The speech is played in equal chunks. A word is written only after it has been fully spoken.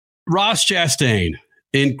Ross Chastain,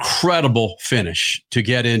 incredible finish to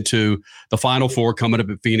get into the Final Four coming up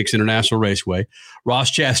at Phoenix International Raceway. Ross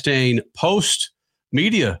Chastain post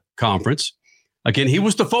media conference. Again, he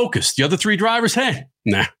was the focus. The other three drivers, sorry,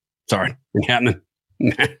 ain't happening.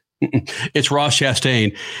 It's Ross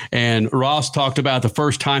Chastain. And Ross talked about the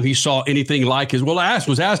first time he saw anything like his,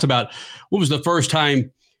 was asked about what was the first time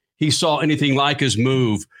he saw anything like his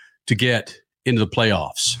move to get into the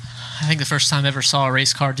playoffs. I think the first time I ever saw a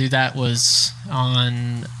race car do that was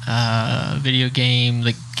on a video game,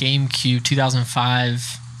 the GameCube 2005,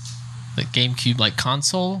 the GameCube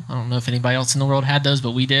console. I don't know if anybody else in the world had those,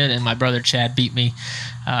 but we did. And my brother Chad beat me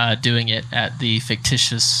doing it at the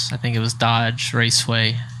fictitious, I think it was Dodge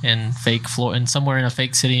Raceway in somewhere in a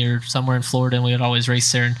fake city or somewhere in Florida. And we would always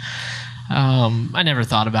race there. And I never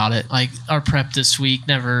thought about it. Our prep this week,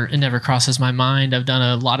 it never crosses my mind. I've done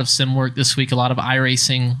a lot of sim work this week, a lot of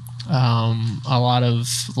iRacing, a lot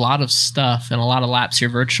of stuff, and a lot of laps here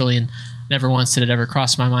virtually, and never once did it ever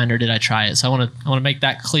cross my mind, or did I try it. So I want to make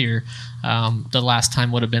that clear. The last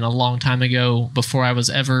time would have been a long time ago, before I was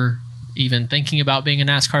ever even thinking about being a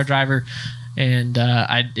NASCAR driver, and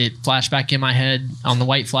it flashed back in my head on the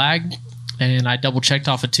white flag, and I double checked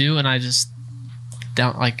off of 2, and I just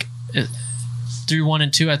through 1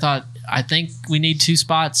 and 2, I think we need 2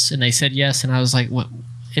 spots, and they said yes, and I was like, what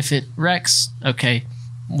if it wrecks? Okay,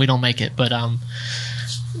 we don't make it, but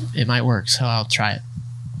it might work, so I'll try it.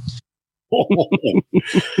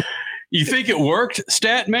 You think it worked,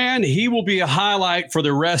 Statman? He will be a highlight for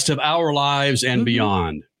the rest of our lives and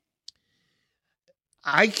beyond.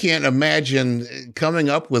 I can't imagine coming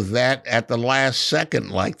up with that at the last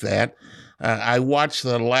second like that. I watched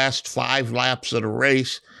the last 5 laps of the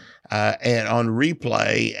race and on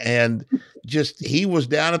replay, and just he was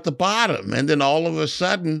down at the bottom, and then all of a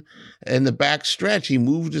sudden in the back stretch he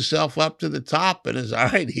moved himself up to the top, and is all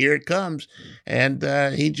right, here it comes, and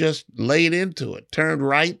he just laid into it, turned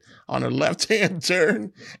right on a left-hand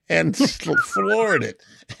turn and floored it,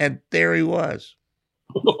 and there he was.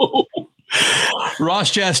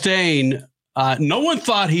 Ross Chastain, no one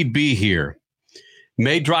thought he'd be here.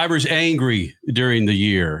 Made drivers angry during the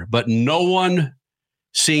year, but no one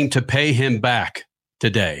seemed to pay him back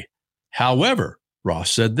today. However,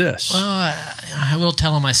 Ross said this. Well, I will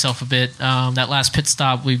tell on myself a bit. That last pit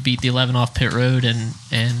stop, we beat the 11 off pit road,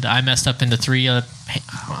 and I messed up into 3, a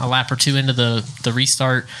lap or 2 into the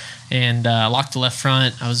restart, and locked the left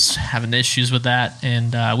front. I was having issues with that,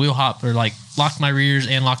 and wheel hop, or locked my rears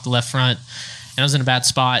and locked the left front, and I was in a bad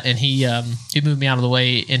spot, and he moved me out of the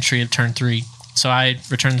way entry of turn 3. So I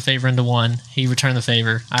returned the favor into 1. He returned the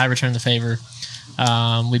favor. I returned the favor.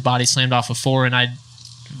 We body slammed off of 4, and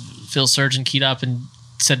Phil Surgeon keyed up and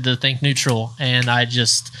said to think neutral, and I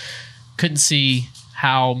just couldn't see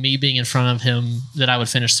how me being in front of him that I would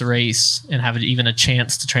finish the race and have even a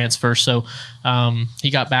chance to transfer. So he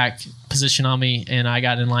got back position on me, and I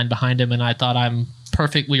got in line behind him, and I thought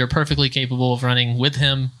we are perfectly capable of running with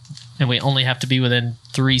him, and we only have to be within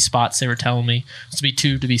 3 spots, they were telling me. It's to be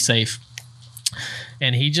 2 to be safe.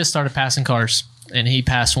 And he just started passing cars, and he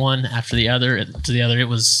passed one after the other to the other.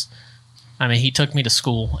 He took me to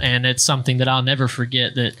school, and it's something that I'll never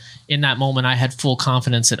forget, that in that moment I had full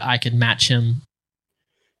confidence that I could match him.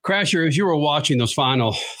 Crasher, as you were watching those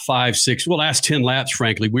final 5, 6, last 10 laps,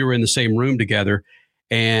 frankly, we were in the same room together,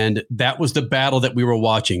 and that was the battle that we were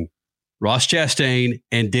watching. Ross Chastain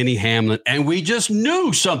and Denny Hamlin, and we just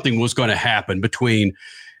knew something was going to happen between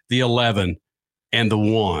the 11 and the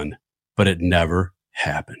 1, but it never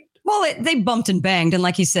happened. Well, they bumped and banged. And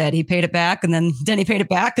like he said, he paid it back, and then Denny paid it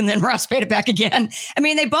back, and then Ross paid it back again.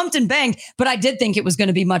 They bumped and banged, but I did think it was going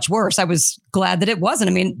to be much worse. I was glad that it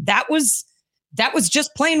wasn't. That was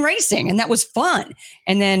just plain racing, and that was fun.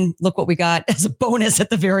 And then look what we got as a bonus at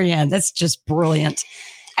the very end. That's just brilliant.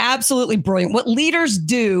 Absolutely brilliant. What leaders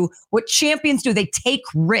do, what champions do, they take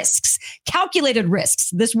risks, calculated risks.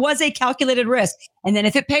 This was a calculated risk. And then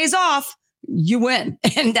if it pays off, you win.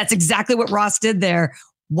 And that's exactly what Ross did there.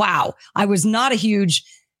 Wow. I was not I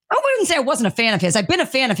wouldn't say I wasn't a fan of his. I've been a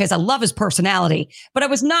fan of his. I love his personality, but I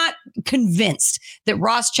was not convinced that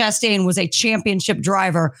Ross Chastain was a championship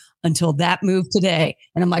driver until that move today.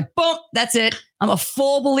 And I'm like, boom, that's it. I'm a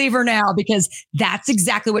full believer now, because that's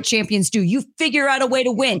exactly what champions do. You figure out a way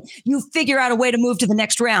to win. You figure out a way to move to the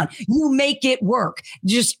next round. You make it work.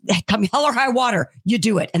 Just come hell or high water, you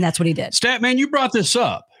do it. And that's what he did. Statman, you brought this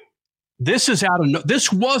up. This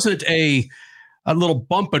wasn't a little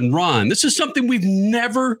bump and run. This is something we've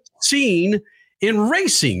never seen in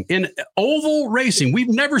racing, in oval racing. We've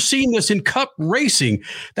never seen this in cup racing.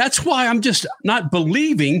 That's why I'm just not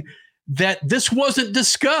believing that this wasn't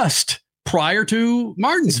discussed prior to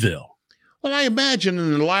Martinsville. Well, I imagine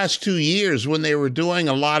in the last 2 years when they were doing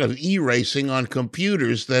a lot of e-racing on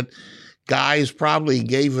computers that guys probably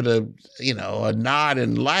gave it a nod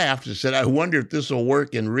and laughed and said, I wonder if this will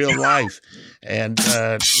work in real life. And,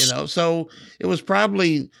 so it was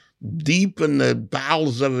probably deep in the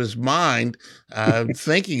bowels of his mind,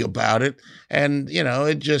 thinking about it. And,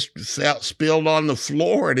 it just spilled on the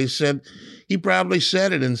floor. And he probably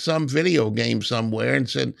said it in some video game somewhere and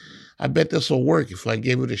said, I bet this will work if I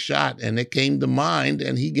give it a shot. And it came to mind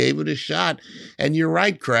and he gave it a shot. And you're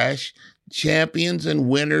right, Crash. Champions and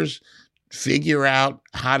winners figure out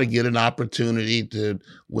how to get an opportunity to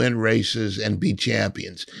win races and be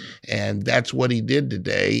champions. And that's what he did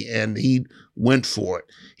today. And he went for it.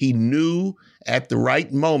 He knew at the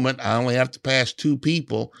right moment, I only have to pass 2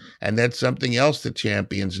 people. And that's something else that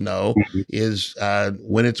champions know is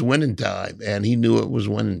when it's winning time. And he knew it was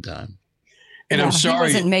winning time. And I'm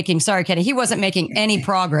sorry. Kenny, he wasn't making any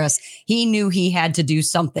progress. He knew he had to do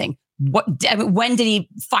something. When did he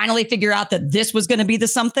finally figure out that this was going to be the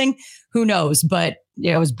something? Who knows? But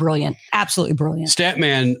it was brilliant. Absolutely brilliant.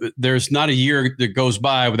 Statman, there's not a year that goes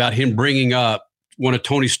by without him bringing up one of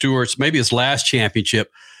Tony Stewart's, maybe his last championship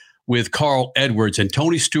with Carl Edwards. And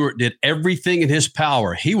Tony Stewart did everything in his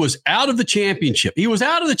power. He was out of the championship.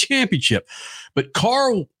 But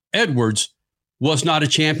Carl Edwards was not a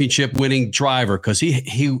championship winning driver because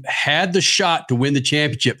he had the shot to win the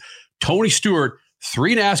championship. Tony Stewart,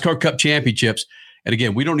 3 NASCAR Cup championships. And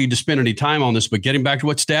again, we don't need to spend any time on this, but getting back to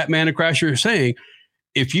what Statman and Crasher are saying,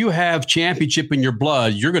 if you have championship in your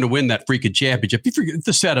blood, you're going to win that freaking championship. If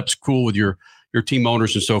the setup's cool with your team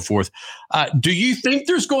owners and so forth. Do you think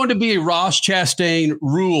there's going to be a Ross Chastain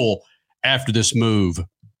rule after this move?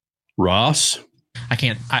 Ross? I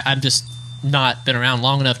can't. I'm just not been around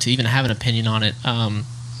long enough to even have an opinion on it.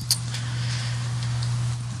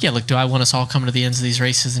 Look, do I want us all coming to the ends of these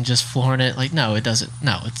races and just flooring it? Like, no, it doesn't.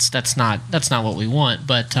 No, that's not what we want.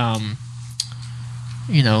 But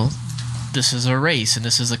this is a race and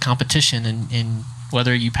this is a competition, and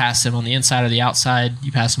whether you pass them on the inside or the outside,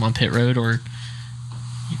 you pass them on pit road or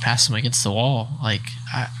you pass them against the wall. Like,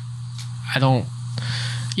 I don't.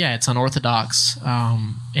 Yeah, it's unorthodox,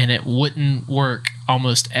 and it wouldn't work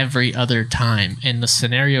almost every other time. And the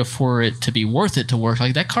scenario for it to be worth it to work,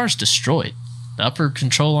 like, that car's destroyed. The upper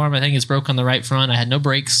control arm, I think, is broke on the right front. I had no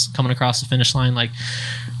brakes coming across the finish line. Like,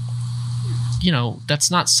 that's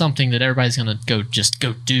not something that everybody's going to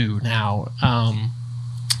go do now.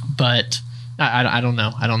 But I don't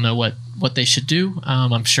know. I don't know what they should do.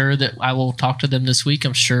 I'm sure that I will talk to them this week.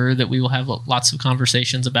 I'm sure that we will have lots of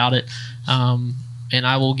conversations about it. And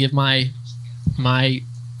I will give my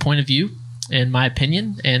point of view and my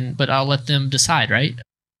opinion, but I'll let them decide, right?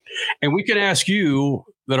 And we can ask you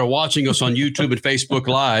that are watching us on YouTube and Facebook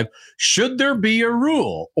Live, should there be a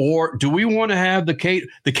rule, or do we want to have the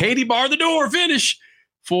Katie bar the door finish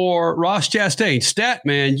for Ross Chastain?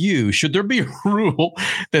 Statman, should there be a rule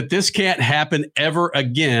that this can't happen ever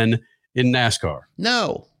again in NASCAR?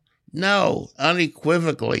 No,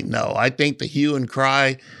 unequivocally no. I think the hue and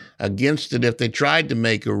cry against it, if they tried to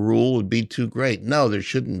make a rule, would be too great. No, there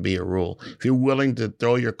shouldn't be a rule. If you're willing to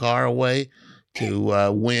throw your car away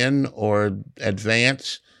to win or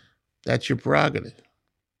advance, that's your prerogative.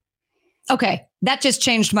 Okay, that just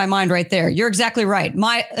changed my mind right there. You're exactly right.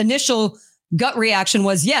 My initial gut reaction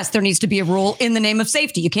was, yes, there needs to be a rule in the name of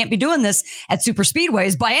safety. You can't be doing this at super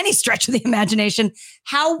speedways by any stretch of the imagination.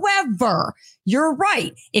 However, you're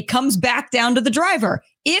right. It comes back down to the driver.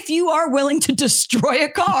 If you are willing to destroy a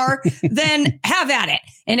car, then have at it.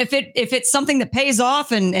 And if it's something that pays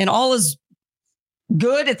off and all is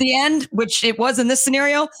good at the end, which it was in this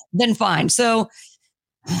scenario, then fine. So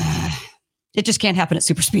it just can't happen at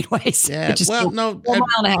super speedways. Yeah. Well, no,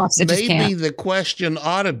 maybe the question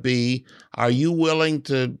ought to be, are you willing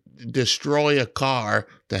to destroy a car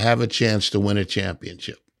to have a chance to win a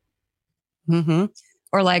championship? Mm-hmm.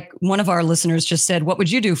 Or like one of our listeners just said, what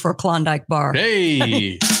would you do for a Klondike bar?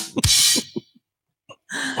 Hey.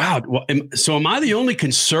 Wow. Well, so am I the only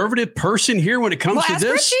conservative person here when it comes to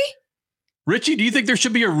this? Richie, do you think there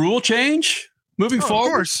should be a rule change moving forward?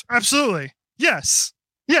 Of course. Absolutely. Yes.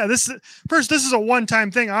 Yeah, this is a one-time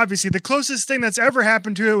thing, obviously. The closest thing that's ever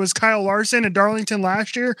happened to it was Kyle Larson at Darlington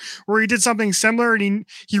last year, where he did something similar, and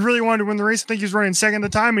he really wanted to win the race. I think he was running second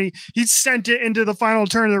at the time, and he sent it into the final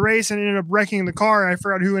turn of the race and ended up wrecking the car, and I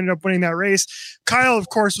forgot who ended up winning that race. Kyle, of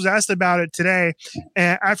course, was asked about it today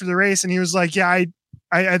after the race, and he was like, yeah,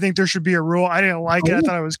 I think there should be a rule. I didn't like it. I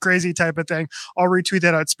thought it was crazy type of thing. I'll retweet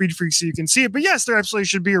that at Speed Freak so you can see it. But yes, there absolutely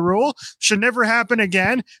should be a rule. Should never happen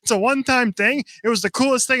again. It's a one-time thing. It was the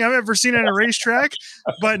coolest thing I've ever seen on a racetrack,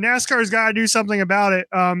 but NASCAR's got to do something about it.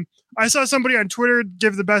 I saw somebody on Twitter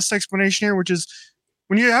give the best explanation here, which is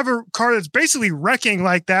when you have a car that's basically wrecking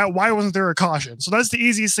like that, why wasn't there a caution? So that's the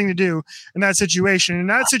easiest thing to do in that situation. In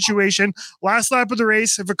that situation, last lap of the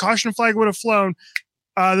race, if a caution flag would have flown,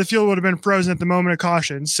 the field would have been frozen at the moment of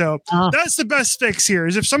caution. So that's the best fix here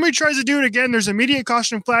is if somebody tries to do it again, there's immediate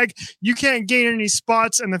caution flag. You can't gain any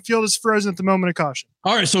spots and the field is frozen at the moment of caution.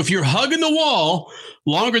 All right. So if you're hugging the wall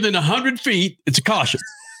longer than 100 feet, it's a caution,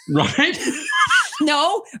 right?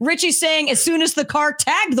 No, Richie's saying as soon as the car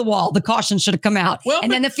tagged the wall, the caution should have come out,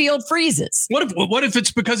 and then the field freezes. What if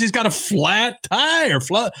it's because he's got a flat tire,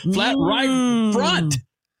 flat right front?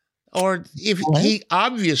 Or if he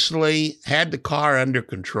obviously had the car under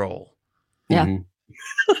control. Yeah.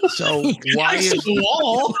 Mm-hmm. So why is the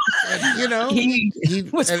wall? He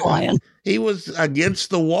was flying. He was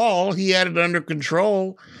against the wall. He had it under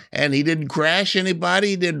control, and he didn't crash anybody.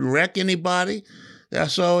 He didn't wreck anybody.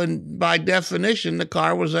 So, by definition, the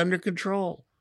car was under control.